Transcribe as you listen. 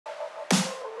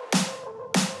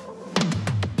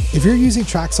If you're using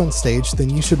tracks on stage, then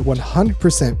you should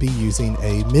 100% be using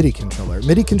a MIDI controller.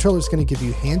 MIDI controller is going to give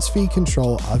you hands-free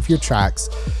control of your tracks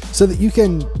so that you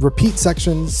can repeat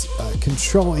sections,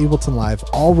 control Ableton Live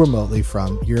all remotely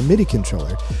from your MIDI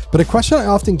controller. But a question I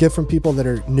often get from people that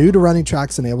are new to running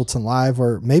tracks in Ableton Live,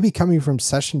 or maybe coming from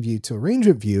session view to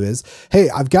arrangement view, is, hey,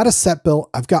 I've got a set built,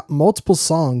 I've got multiple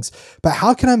songs, but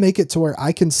how can I make it to where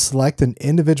I can select an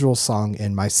individual song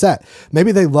in my set?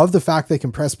 Maybe they love the fact they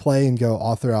can press play and go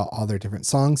all throughout all their different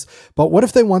songs, but what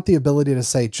if they want the ability to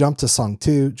say jump to song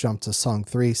 2, jump to song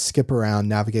 3, skip around,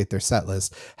 navigate their set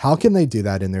list? How can they do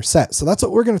that in their set? So that's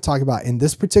what we're going to talk about in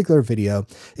this particular video,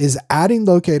 is adding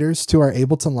locators to our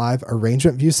Ableton Live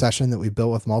arrangement view session that we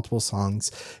built with multiple songs.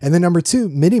 And then number 2,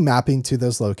 MIDI mapping to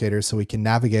those locators so we can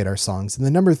navigate our songs. And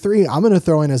then number 3, I'm going to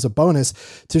throw in as a bonus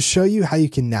to show you how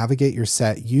you can navigate your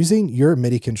set using your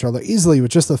MIDI controller easily with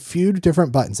just a few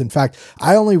different buttons. In fact,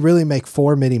 I only really make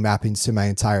 4 MIDI mappings to my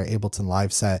entire Ableton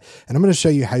Live set, and I'm going to show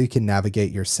you how you can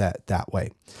navigate your set that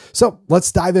way. So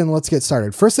let's dive in. Let's get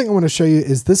started. First thing I want to show you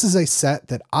is this is a set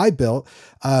that I built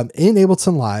in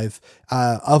Ableton Live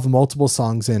of multiple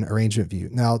songs in arrangement view.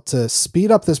 Now, to speed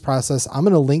up this process, I'm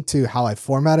going to link to how I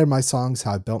formatted my songs,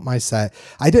 how I built my set.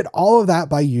 I did all of that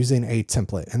by using a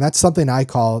template, and that's something I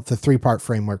call the 3-part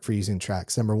framework for using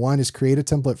tracks. Number 1 is create a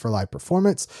template for live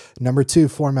performance. Number 2,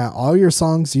 format all your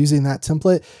songs using that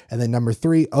template. And then number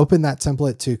 3, open that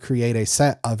template to create a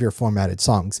set of your formatted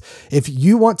songs. If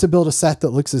you want to build a set that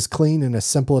looks as clean and as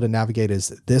simple to navigate as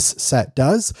this set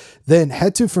does, then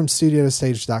head to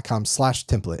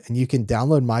fromstudiotostage.com/template, and you can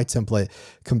download my template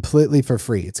completely for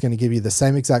free. It's going to give you the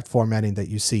same exact formatting that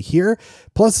you see here.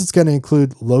 Plus, it's going to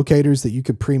include locators that you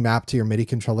could pre-map to your MIDI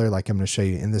controller, like I'm going to show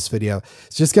you in this video.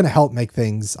 It's just going to help make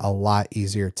things a lot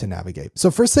easier to navigate.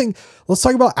 So first thing, let's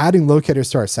talk about adding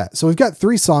locators to our set. So we've got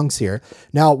 3 songs here.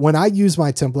 Now, when I use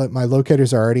my template, my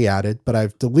locators are already added, but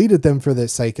I've deleted them for the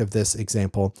sake of this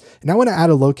example. And I want to add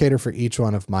a locator for each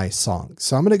one of my songs.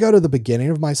 So I'm going to go to the beginning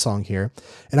of my song here,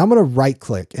 and I'm going to right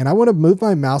click, and I want to move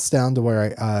my mouse down to where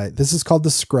this is called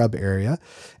the scrub area.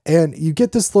 And you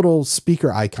get this little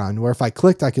speaker icon where if I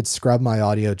clicked, I could scrub my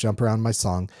audio, jump around my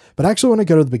song, but I actually want to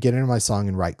go to the beginning of my song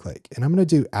and right click, and I'm going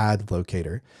to do add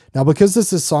locator. Now, because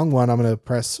this is song 1, I'm going to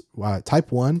press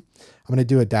type 1. I'm going to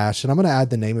do a dash, and I'm going to add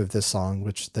the name of this song,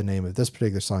 which the name of this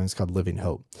particular song is called Living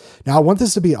Hope. Now, I want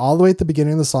this to be all the way at the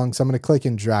beginning of the song, so I'm going to click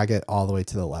and drag it all the way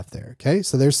to the left there. Okay,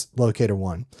 so there's locator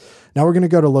 1. Now we're going to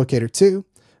go to locator 2.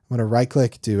 I'm going to right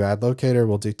click, do add locator.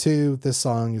 We'll do 2. This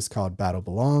song is called Battle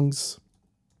Belongs.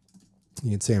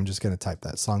 You can see I'm just going to type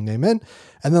that song name in,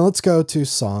 and then let's go to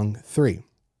song 3.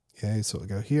 Okay, so we'll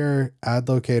go here, add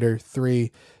locator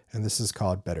 3, and this is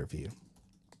called Better View.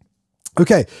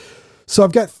 Okay. So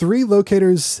I've got 3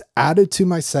 locators added to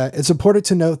my set. It's important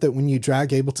to note that when you drag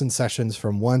Ableton sessions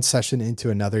from one session into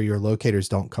another, your locators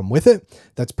don't come with it.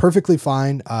 That's perfectly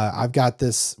fine. I've got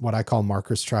this, what I call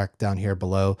markers track down here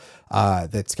below.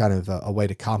 That's kind of a way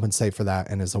to compensate for that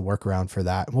and as a workaround for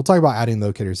that. And we'll talk about adding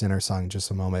locators in our song in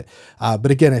just a moment.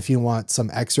 But again, if you want some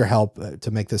extra help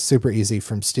to make this super easy,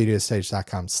 from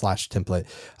studiostage.com/template,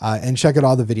 and check out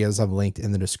all the videos I've linked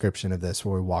in the description of this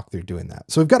where we walk through doing that.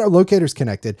 So we've got our locators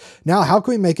connected. Now, how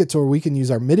can we make it to where we can use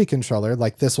our MIDI controller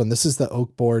like this one? This is the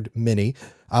Oak Board Mini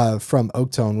from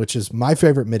Oaktone, which is my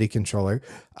favorite MIDI controller.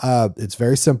 It's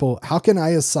very simple. How can I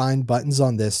assign buttons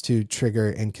on this to trigger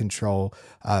and control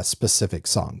specific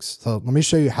songs? So let me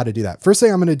show you how to do that. First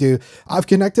thing I'm going to do, I've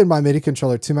connected my MIDI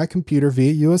controller to my computer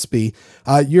via USB.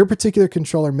 Your particular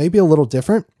controller may be a little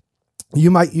different.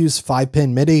 You might use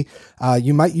 5-pin MIDI.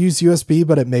 You might use USB,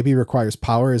 but it maybe requires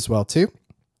power as well too.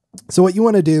 So what you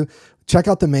want to do, check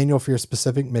out the manual for your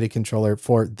specific MIDI controller.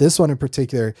 For this one in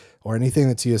particular, or anything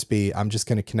that's USB, I'm just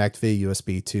going to connect via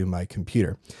USB to my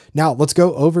computer. Now let's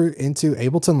go over into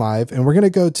Ableton Live, and we're going to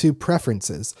go to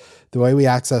Preferences. The way we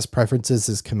access Preferences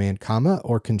is Command comma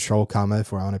or Control comma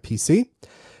if we're on a PC.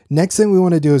 Next thing we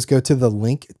want to do is go to the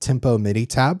Link Tempo MIDI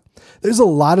tab. There's a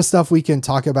lot of stuff we can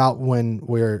talk about when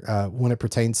it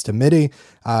pertains to MIDI.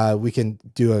 We can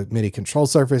do a MIDI control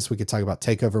surface. We could talk about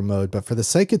takeover mode, but for the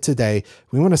sake of today,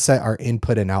 we want to set our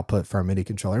input and output for our MIDI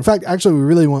controller. In fact, actually, we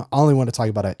really only want to talk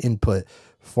about an input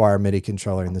for our MIDI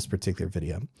controller in this particular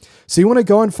video. So you want to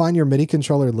go and find your MIDI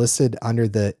controller listed under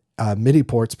the MIDI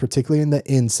ports, particularly in the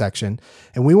in section,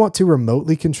 and we want to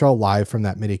remotely control live from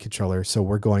that MIDI controller. So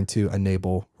we're going to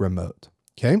enable remote.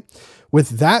 Okay.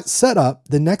 With that set up,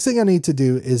 the next thing I need to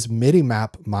do is MIDI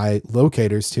map my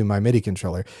locators to my MIDI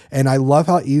controller. And I love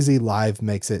how easy Live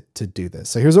makes it to do this.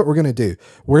 So here's what we're going to do.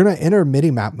 We're going to enter MIDI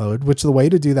map mode, which the way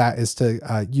to do that is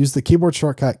to use the keyboard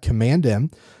shortcut Command M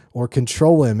or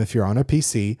Control M if you're on a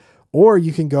PC, or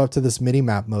you can go up to this MIDI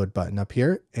map mode button up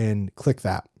here and click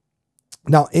that.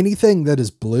 Now, anything that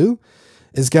is blue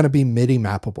is going to be MIDI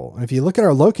mappable. And if you look at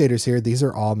our locators here, these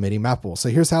are all MIDI mappable. So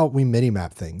here's how we MIDI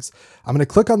map things. I'm going to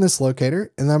click on this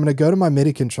locator and then I'm going to go to my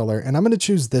MIDI controller and I'm going to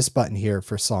choose this button here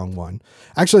for song 1.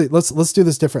 Actually, let's do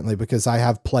this differently because I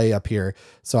have play up here.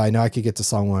 So I know I could get to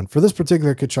song 1. For this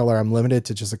particular controller, I'm limited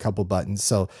to just a couple buttons.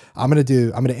 So I'm going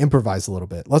to improvise a little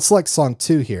bit. Let's select song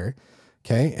 2 here.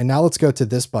 Okay. And now let's go to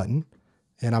this button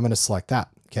and I'm going to select that.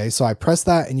 Okay, so I press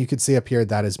that and you can see up here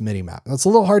that is MIDI map. That's a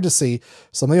little hard to see.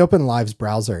 So let me open Live's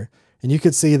browser and you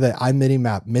can see that I MIDI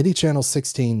map MIDI channel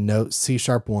 16 note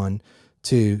C#1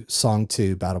 to song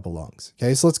 2 Battle Belongs.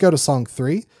 Okay, so let's go to song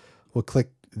 3. We'll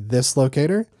click this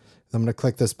locator. I'm going to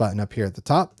click this button up here at the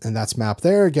top and that's mapped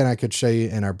there. Again, I could show you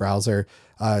in our browser,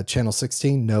 channel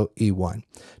 16, note E1.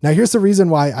 Now here's the reason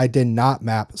why I did not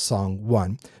map song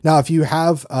 1. Now, if you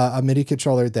have a MIDI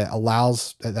controller that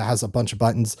has a bunch of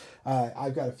buttons,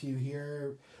 I've got a few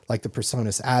here, like the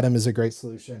Presonus Atom is a great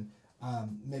solution.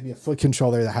 Maybe a foot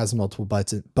controller that has multiple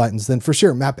buttons, then for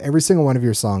sure, map every single one of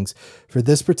your songs for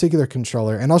this particular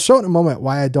controller. And I'll show in a moment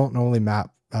why I don't normally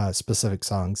map specific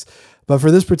songs. But for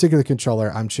this particular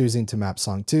controller, I'm choosing to map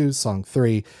song 2, song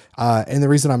 3. And the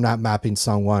reason I'm not mapping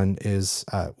song 1 is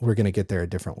we're going to get there a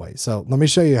different way. So let me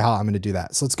show you how I'm going to do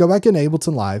that. So let's go back in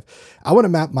Ableton Live. I want to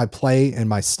map my play and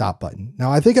my stop button.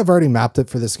 Now I think I've already mapped it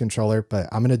for this controller, but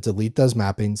I'm going to delete those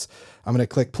mappings. I'm going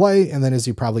to click play. And then as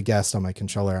you probably guessed on my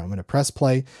controller, I'm going to press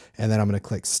play and then I'm going to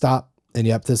click stop. And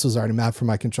yep, this was already mapped for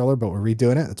my controller, but we're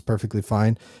redoing it. It's perfectly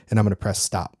fine. And I'm going to press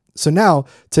stop. So now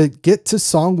to get to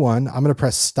song 1, I'm going to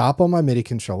press stop on my MIDI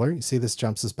controller. You see this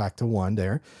jumps us back to 1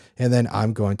 there. And then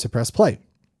I'm going to press play.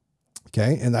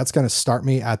 Okay. And that's going to start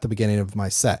me at the beginning of my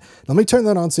set. Let me turn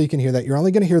that on so you can hear that. You're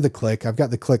only going to hear the click. I've got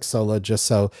the click solo just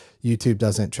so YouTube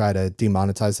doesn't try to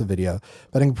demonetize the video,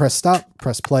 but I can press stop,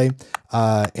 press play.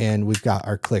 And we've got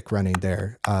our click running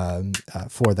there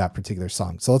for that particular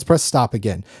song. So let's press stop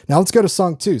again. Now let's go to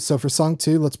song 2. So for song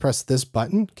 2, let's press this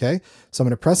button. Okay. So I'm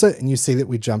going to press it and you see that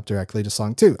we jump directly to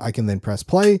song 2. I can then press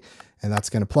play and that's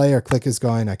going to play. Our click is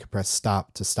going. I can press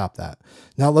stop to stop that.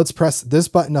 Now let's press this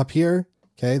button up here.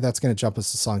 Okay, that's going to jump us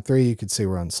to song 3. You can see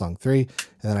we're on song 3 and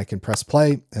then I can press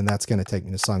play and that's going to take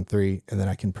me to song 3 and then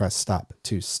I can press stop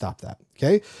to stop that.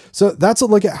 Okay, so that's a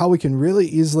look at how we can really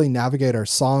easily navigate our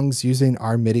songs using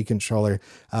our MIDI controller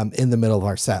in the middle of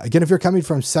our set. Again, if you're coming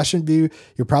from session view,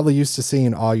 you're probably used to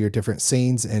seeing all your different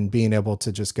scenes and being able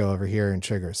to just go over here and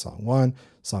trigger song 1,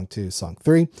 song 2, song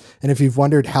 3. And if you've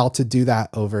wondered how to do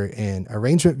that over in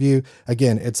arrangement view,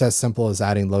 again, it's as simple as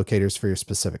adding locators for your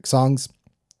specific songs.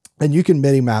 And you can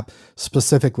MIDI map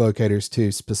specific locators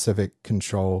to specific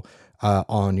control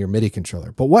on your MIDI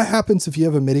controller. But what happens if you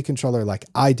have a MIDI controller like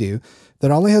I do that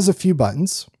only has a few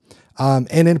buttons? And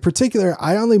in particular,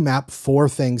 I only map 4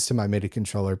 things to my MIDI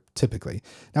controller typically.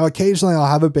 Now, occasionally I'll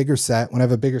have a bigger set. When I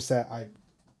have a bigger set, I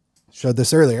showed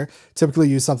this earlier, typically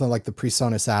use something like the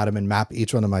Presonus Atom and map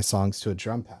each one of my songs to a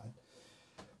drum pad.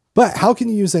 But how can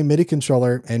you use a MIDI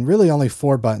controller and really only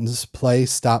 4 buttons, play,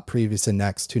 stop, previous, and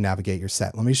next to navigate your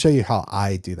set? Let me show you how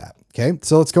I do that. Okay,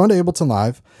 so let's go into Ableton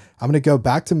Live. I'm going to go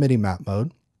back to MIDI map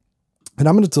mode and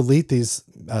I'm going to delete these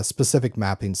specific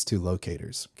mappings to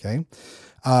locators. Okay,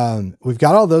 we've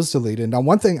got all those deleted. Now,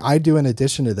 one thing I do in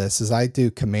addition to this is I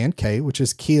do Command K, which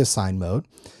is key assign mode.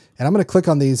 And I'm going to click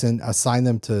on these and assign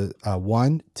them to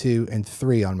 1, 2, and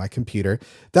 3 on my computer.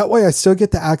 That way I still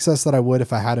get the access that I would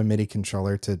if I had a MIDI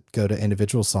controller to go to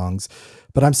individual songs,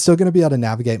 but I'm still going to be able to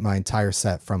navigate my entire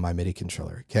set from my MIDI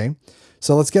controller. Okay.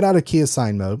 So let's get out of key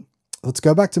assign mode. Let's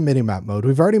go back to MIDI map mode.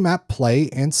 We've already mapped play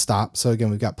and stop. So again,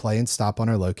 we've got play and stop on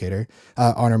our locator,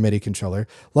 on our MIDI controller.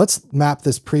 Let's map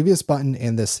this previous button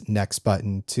and this next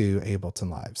button to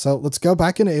Ableton Live. So let's go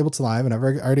back into Ableton Live, and I've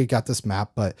already got this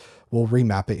map, but we'll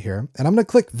remap it here. And I'm going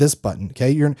to click this button.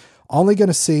 Okay. You're only going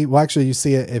to see, well, actually you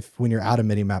see it when you're out of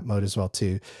MIDI map mode as well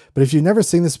too. But if you've never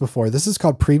seen this before, this is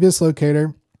called previous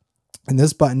locator. And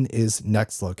this button is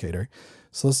next locator.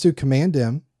 So let's do Command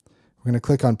M. We're going to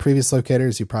click on previous locator.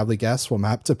 As you probably guessed, we'll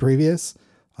map to previous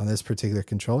on this particular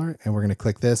controller. And we're going to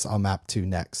click this. I'll map to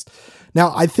next.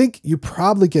 Now, I think you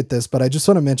probably get this, but I just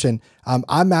want to mention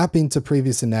I'm mapping to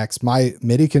previous and next. My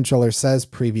MIDI controller says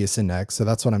previous and next, so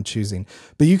that's what I'm choosing.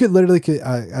 But you could literally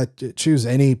choose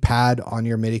any pad on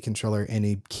your MIDI controller,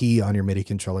 any key on your MIDI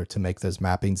controller to make those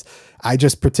mappings. I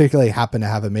just particularly happen to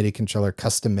have a MIDI controller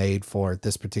custom made for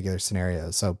this particular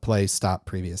scenario. So play, stop,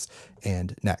 previous,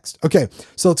 and next. Okay,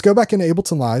 so let's go back into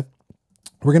Ableton Live.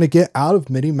 We're going to get out of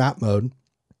MIDI map mode.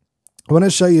 I want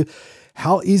to show you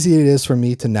how easy it is for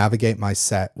me to navigate my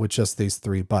set with just these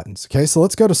 3 buttons. Okay, so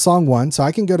let's go to song 1. So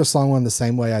I can go to song 1 the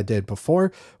same way I did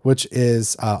before, which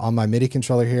is on my MIDI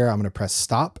controller here. I'm going to press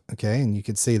stop. Okay, and you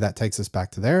can see that takes us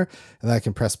back to there. And then I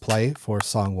can press play for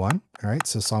song 1. All right,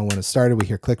 so song 1 is started. We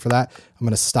hear click for that. I'm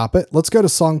going to stop it. Let's go to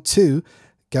song 2.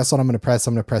 Guess what I'm going to press?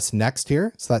 I'm going to press next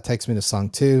here. So that takes me to song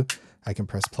 2. I can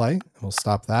press play. We'll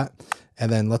stop that.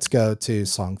 And then let's go to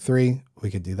song 3. We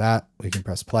can do that. We can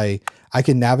press play. I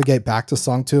can navigate back to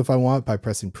song 2 if I want by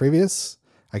pressing previous.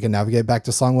 I can navigate back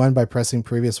to song 1 by pressing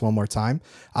previous one more time.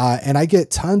 And I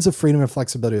get tons of freedom and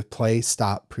flexibility with play,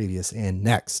 stop, previous, and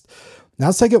next. Now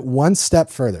let's take it one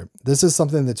step further. This is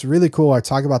something that's really cool. I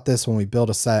talk about this when we build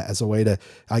a set as a way to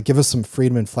give us some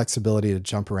freedom and flexibility to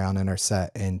jump around in our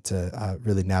set and to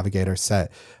really navigate our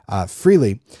set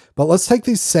freely. But let's take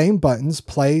these same buttons,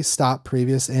 play, stop,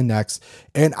 previous, and next,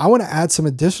 and I want to add some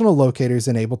additional locators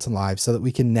in Ableton Live so that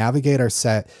we can navigate our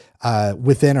set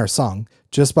within our song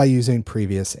just by using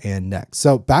previous and next.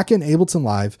 So back in Ableton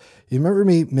Live, you remember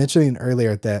me mentioning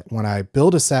earlier that when I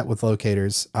build a set with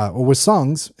locators or with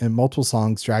songs and multiple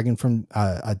songs dragging from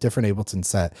a different Ableton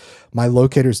set, my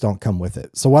locators don't come with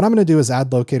it. So what I'm going to do is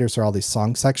add locators for all these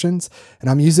song sections. And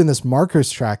I'm using this markers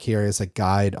track here as a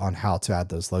guide on how to add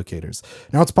those locators.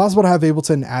 Now it's possible to have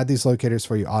Ableton add these locators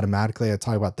for you automatically. I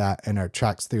talk about that in our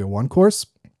Tracks 301 course.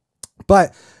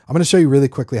 But I'm going to show you really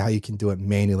quickly how you can do it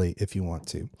manually if you want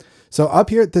to. So up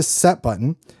here at this set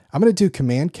button, I'm going to do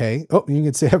Command K. Oh, you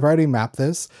can see I've already mapped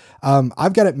this.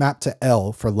 I've got it mapped to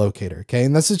L for locator. Okay.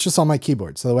 And this is just on my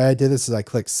keyboard. So the way I did this is I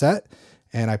clicked set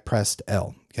and I pressed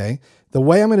L. Okay. The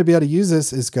way I'm going to be able to use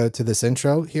this is go to this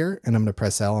intro here and I'm going to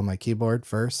press L on my keyboard.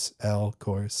 Verse, L,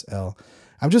 chorus, L.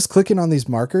 I'm just clicking on these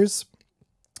markers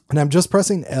and I'm just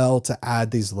pressing L to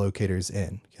add these locators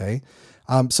in. Okay.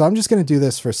 So I'm just going to do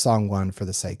this for song 1 for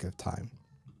the sake of time.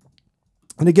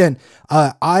 And again,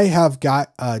 I have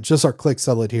got just our click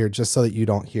solid here just so that you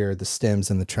don't hear the stems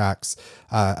and the tracks,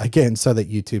 again, so that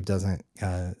YouTube doesn't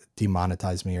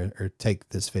demonetize me or take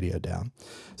this video down.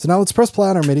 So now let's press play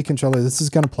on our MIDI controller. This is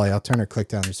going to play. I'll turn our click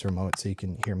down just for a moment so you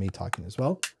can hear me talking as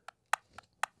well.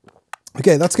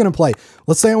 Okay, that's going to play.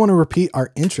 Let's say I want to repeat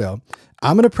our intro.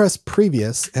 I'm going to press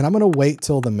previous and I'm going to wait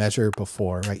till the measure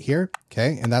before right here.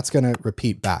 Okay. And that's going to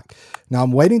repeat back. Now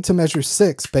I'm waiting to measure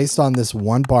 6 based on this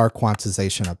 1 bar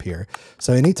quantization up here.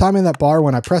 So anytime in that bar,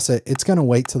 when I press it, it's going to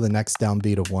wait till the next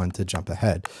downbeat of 1 to jump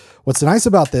ahead. What's nice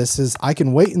about this is I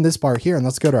can wait in this bar here and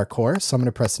let's go to our chorus. So I'm going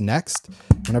to press next.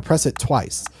 I'm going to press it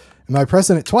twice. And by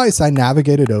pressing it twice, I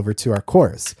navigate it over to our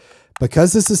chorus.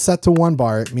 Because this is set to 1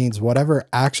 bar, it means whatever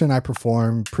action I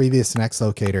perform, previous, next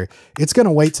locator, it's going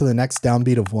to wait till the next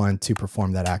downbeat of 1 to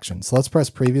perform that action. So let's press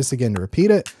previous again to repeat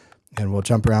it, and we'll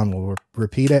jump around, we'll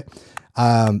repeat it.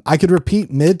 I could repeat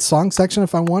mid song section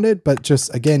if I wanted, but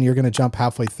just again, you're going to jump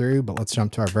halfway through, but let's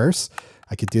jump to our verse.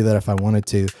 I could do that if I wanted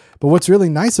to. But what's really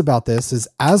nice about this is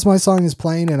as my song is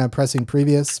playing and I'm pressing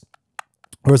previous,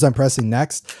 or as I'm pressing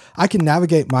next, I can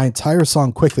navigate my entire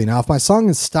song quickly. Now, if my song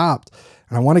is stopped,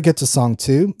 and I want to get to song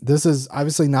 2. This is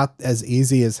obviously not as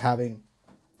easy as having,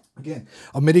 again,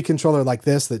 a MIDI controller like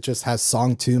this that just has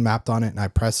song 2 mapped on it and I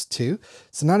press 2.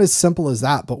 It's not as simple as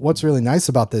that, but what's really nice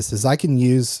about this is I can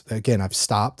use, again, I've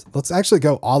stopped. Let's actually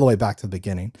go all the way back to the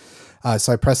beginning.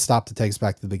 So I press stop to take us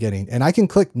back to the beginning and I can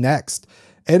click next.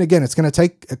 And again, it's going to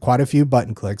take quite a few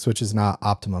button clicks, which is not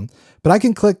optimum, but I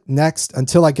can click next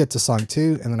until I get to song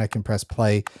 2 and then I can press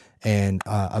play and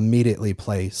immediately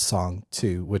play song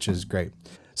 2, which is great.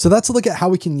 So that's a look at how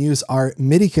we can use our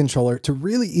MIDI controller to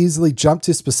really easily jump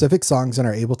to specific songs in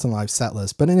our Ableton Live set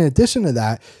list. But in addition to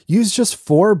that, use just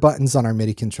 4 buttons on our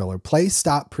MIDI controller, play,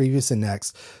 stop, previous, and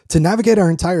next, to navigate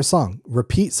our entire song,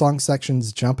 repeat song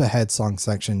sections, jump ahead song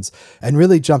sections, and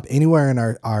really jump anywhere in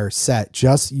our set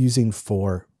just using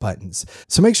 4 buttons.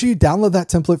 So make sure you download that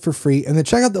template for free and then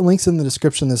check out the links in the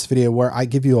description of this video where I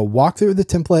give you a walkthrough of the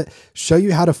template, show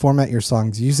you how to format your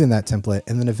songs using that template,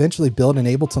 and then eventually build an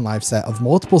Ableton Live set of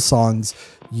multiple songs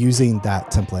using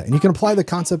that template. And you can apply the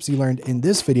concepts you learned in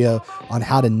this video on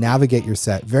how to navigate your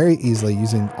set very easily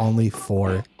using only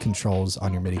 4 controls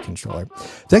on your MIDI controller.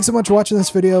 Thanks so much for watching this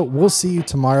video. We'll see you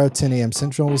tomorrow, 10 a.m.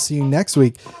 Central. We'll see you next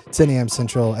week, 10 a.m.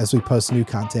 Central, as we post new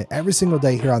content every single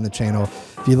day here on the channel.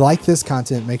 If you like this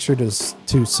content, make sure to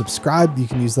subscribe. You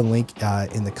can use the link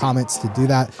in the comments to do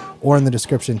that or in the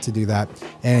description to do that.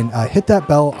 And hit that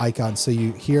bell icon so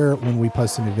you hear when we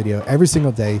post a new video every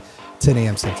single day, 10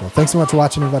 a.m. Central. Thanks so much for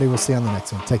watching, everybody. We'll see you on the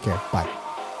next one. Take care. Bye.